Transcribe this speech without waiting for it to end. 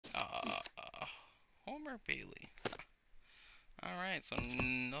Or Bailey. Alright, so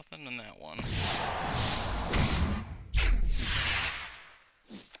nothing in that one.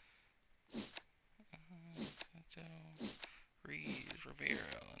 Reed, Rivera,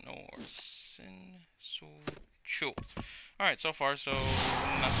 Lenore, Sin, Cho. Alright, so far, so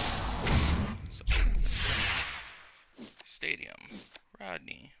nothing. So, let's go. Stadium.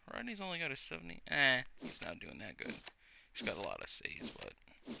 Rodney. Rodney's only got a 70. He's not doing that good. He's got a lot of saves, but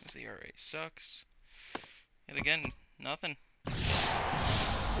his ERA sucks. Yet again, nothing.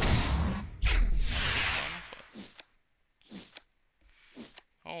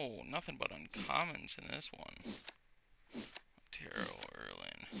 Oh, nothing but uncommons in this one. Taro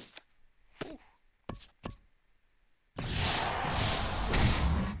Erlin. Whew.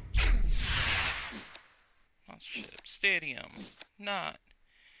 Sponsorship. Stadium. Not.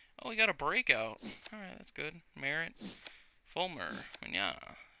 Oh, we got a breakout. Alright, that's good. Merritt. Fulmer.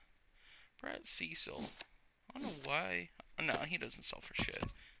 Manana. Brad Cecil. I don't know why. Oh, no, he doesn't sell for shit. I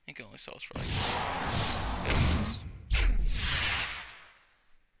think he only sells for like...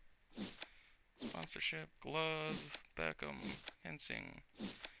 Sponsorship. Glove. Beckham. Hensing.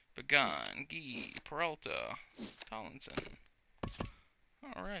 Began. Gee. Peralta. Tollinson.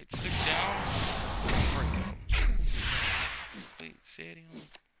 Alright, 6 down. Breakout. Complete Stadium.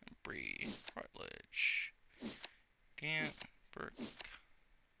 And Bree. Rutledge. Gant. Burke.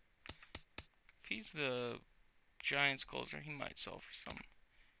 If he's the Giants closer, he might sell for some.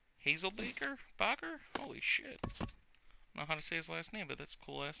 Hazelbaker? Bacher? Holy shit. I don't know how to say his last name, but that's a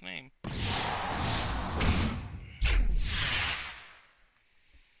cool last name.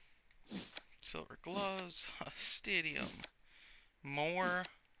 Silver gloves. Stadium. More.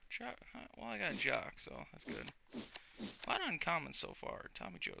 Well, I got Jock, so that's good. A lot of uncommon so far.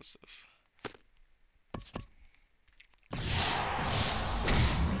 Tommy Joseph.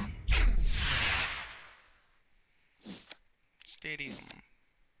 Stadium.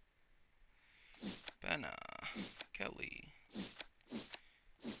 Benna. Kelly.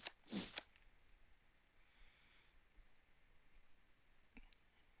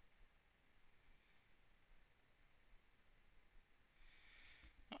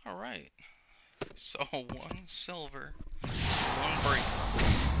 Alright. So, 1 silver, 1 break.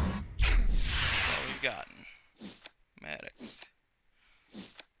 That's all we've gotten. Maddox.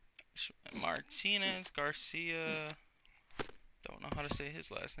 Martinez, Garcia. Don't know how to say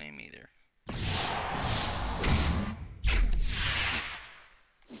his last name either.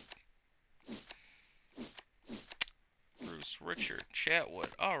 Bruce Richard,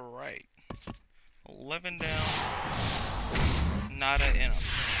 Chatwood. Alright. 11 down. Nada in them.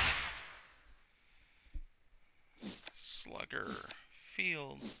 Slugger.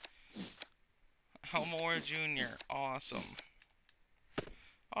 Field. Elmore Jr. Awesome.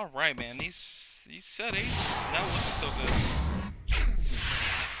 Alright, man. These set 8 not looking so good.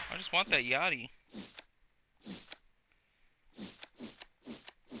 I just want that Yachty.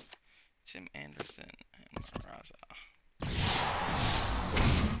 Tim Anderson and Maraza.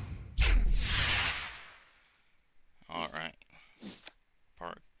 Alright.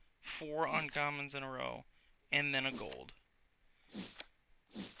 Park. 4 uncommons in a row. And then a gold.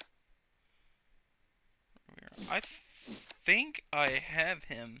 I think I have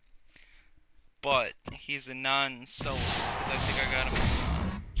him. But he's a non-seller. Because I think I got him in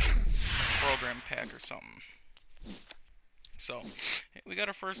a program pack or something. So, we got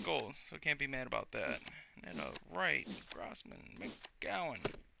our first goal. So can't be mad about that. And right. Grossman. McGowan.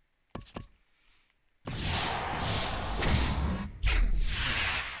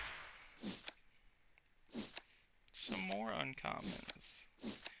 Some more uncommons.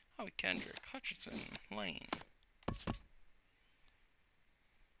 Oh, Kendrick, Hutchinson, Lane.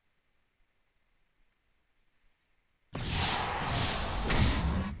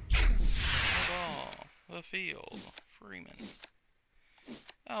 Ball, the field, Freeman.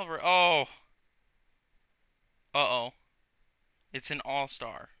 Alvarez. Oh. Uh-oh. It's an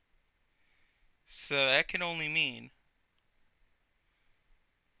all-star. So that can only mean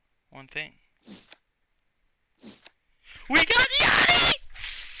one thing. We got Yachty!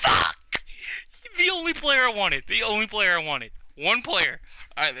 Fuck! The only player I wanted. The only player I wanted. One player.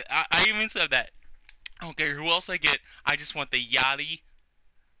 I even said that. I don't care who else I get. I just want the Yachty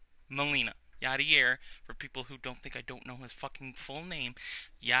Molina. Yadier, for people who don't think I don't know his fucking full name.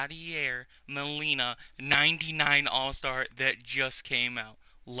 Yadier Molina, 99 All-Star that just came out.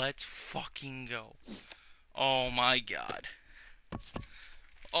 Let's fucking go. Oh my god.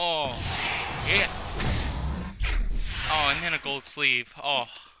 Oh, shit. Oh, and then a gold sleeve. Oh.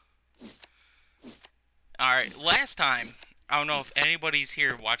 Alright, last time I don't know if anybody's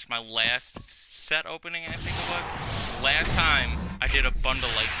here watched my last set opening, I think it was. Last time I did a bundle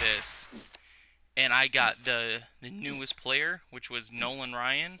like this, and I got the newest player, which was Nolan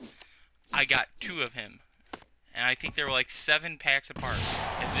Ryan. I got 2 of him, and I think they were like 7 packs apart.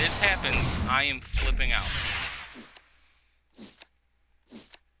 If this happens, I am flipping out.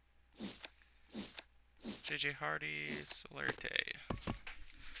 JJ Hardy, Solarte.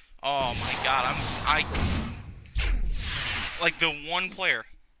 Oh my god, like the one player,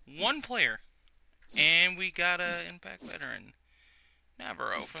 and we got a impact veteran,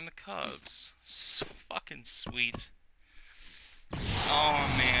 Navarro from the Cubs. So fucking sweet. Oh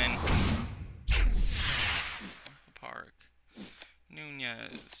man. Park,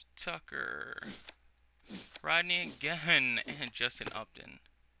 Nunez, Tucker, Rodney again, and Justin Upton.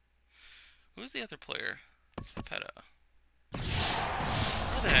 Who's the other player? Cepeda.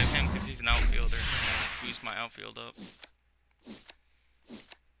 I'd rather have him because he's an outfielder. Boost my outfield up.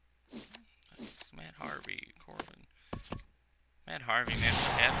 That's Matt Harvey, Corbin. Matt Harvey, man,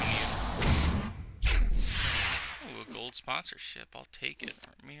 what happened to you? Ooh, a gold sponsorship. I'll take it.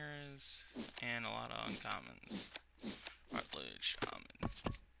 Ramirez, and a lot of uncommons. Rutledge,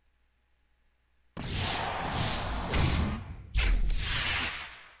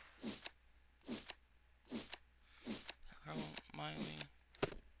 Miley.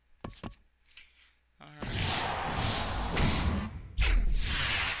 Alright.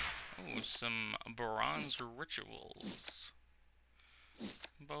 Oh, some bronze rituals.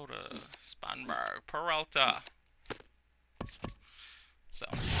 Boda, Spanberg, Peralta. So,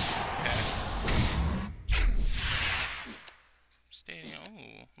 okay. Stadium.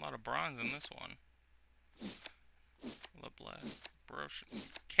 Oh, a lot of bronze in this one. LeBlanc,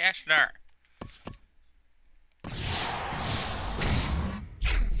 Broshin, Cashner.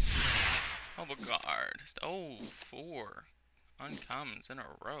 Guard. Oh, 4 uncommons in a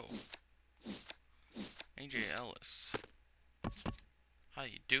row. AJ Ellis. How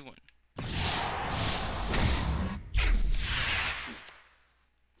you doing?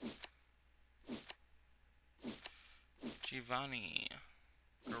 Giovanni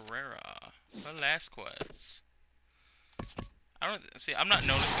Guerrera Velasquez. I'm not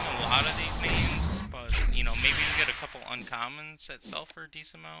noticing a lot of these names, but you know, maybe we get a couple uncommons that sell for a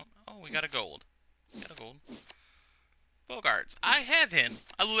decent amount. Oh, we got a gold. Bogarts. I have him.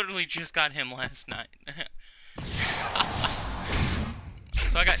 I literally just got him last night.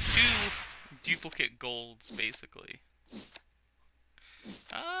 So I got 2 duplicate golds, basically.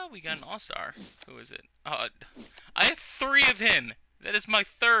 We got an all-star. Who is it? I have 3 of him. That is my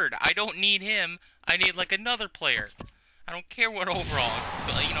 3rd. I don't need him. I need, like, another player. I don't care what overall. It's,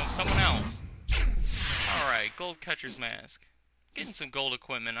 you know, someone else. Alright, gold catcher's mask. Getting some gold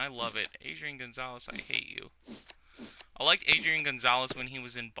equipment. I love it. Adrian Gonzalez, I hate you. I liked Adrian Gonzalez when he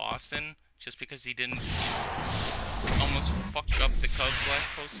was in Boston, just because he didn't, you know, almost fucked up the Cubs last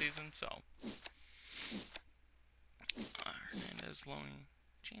postseason, so. Hernandez, Loney,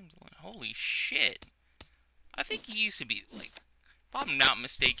 James Loney. Holy shit. I think he used to be, like, if I'm not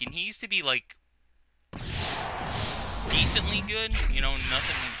mistaken, he used to be, like, decently good, you know,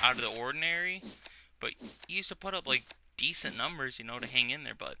 nothing out of the ordinary, but he used to put up, like, decent numbers, you know, to hang in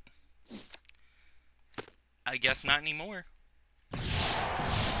there, but I guess not anymore.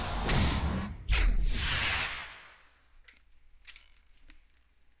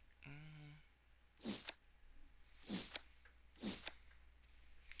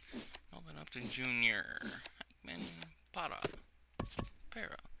 Melvin Upton Jr., Hickman, Para,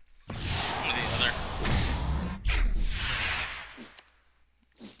 Para, one or the other.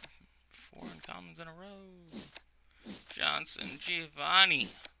 4 uncommons in a row. Johnson, Giovanni.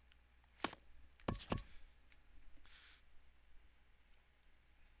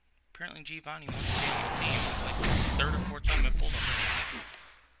 Apparently Giovanni wants to be on the team. It's like the 3rd or 4th time I pulled him.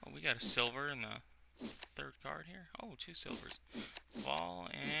 Oh, we got a silver in the 3rd card here. Oh, 2 silvers. Ball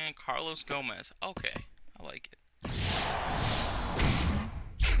and Carlos Gomez. Okay, I like it.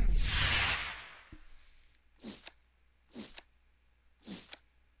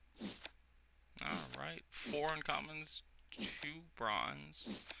 Alright, 4 uncommons, 2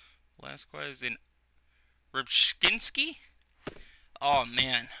 bronze. Velasquez and Rybczynski? Oh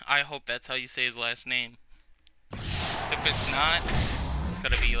man, I hope that's how you say his last name. If it's not, it's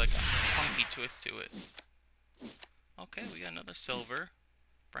gotta be like a funky twist to it. Okay, we got another silver.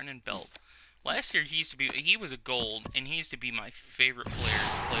 Brennan Belt. Last year he was a gold, and he used to be my favorite player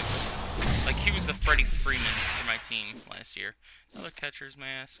to play with. Like, he was the Freddie Freeman for my team last year. Another catcher's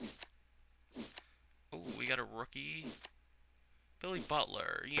mask. Oh, we got a rookie. Billy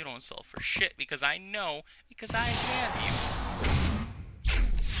Butler. You don't sell for shit because I know, because I have you.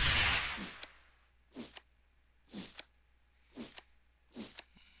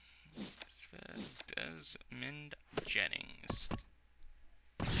 Desmond Jennings.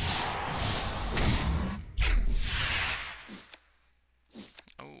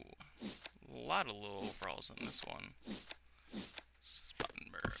 Oh, a lot of low overalls in this one.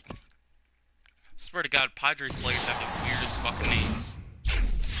 Spartanburg. Swear to God, Padres players have the weirdest fucking names.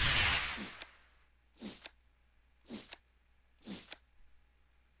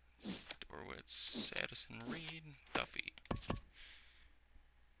 Dorwitz, Addison Reed, Duffy.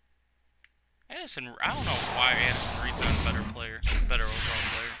 Addison, I don't know why Addison Reed's not a better player, better overall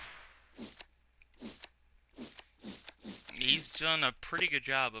player. He's done a pretty good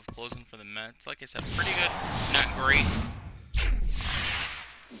job of closing for the Mets. Like I said, pretty good, not great.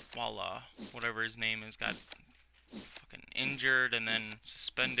 While whatever his name is got fucking injured and then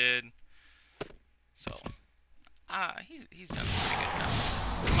suspended. So he's done a pretty good job,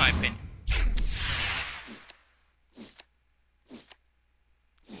 in my opinion.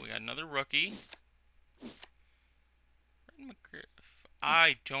 We got another rookie.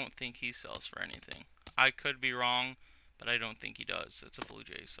 I don't think he sells for anything. I could be wrong, but I don't think he does. It's a Blue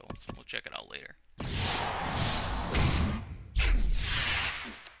Jay, so we'll check it out later.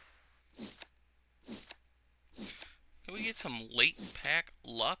 Can we get some late pack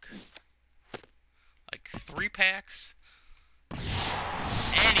luck? Like 3 packs?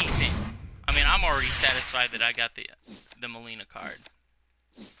 Anything. I mean, I'm already satisfied that I got the Molina card.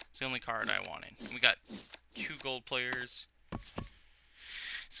 It's the only card I wanted. And we got 2 gold players.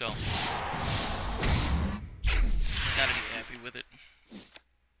 So, gotta be happy with it.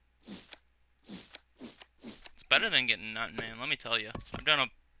 It's better than getting nothing, man. Let me tell you. I've done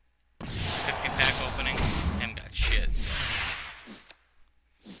a 50 pack opening. Haven't got shit, so.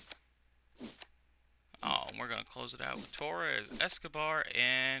 Oh, and we're gonna close it out with Torres, Escobar,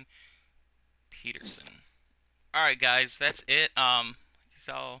 and Peterson. Alright, guys, that's it. That's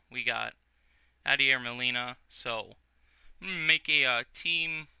all we got. Adier Molina. So, I'm gonna make a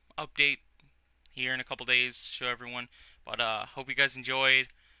team update here in a couple days, show everyone. But hope you guys enjoyed.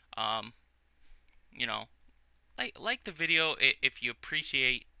 You know, like the video if you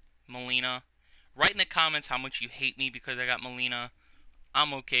appreciate Molina. Write in the comments how much you hate me because I got Molina.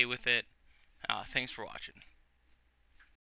 I'm okay with it. Thanks for watching.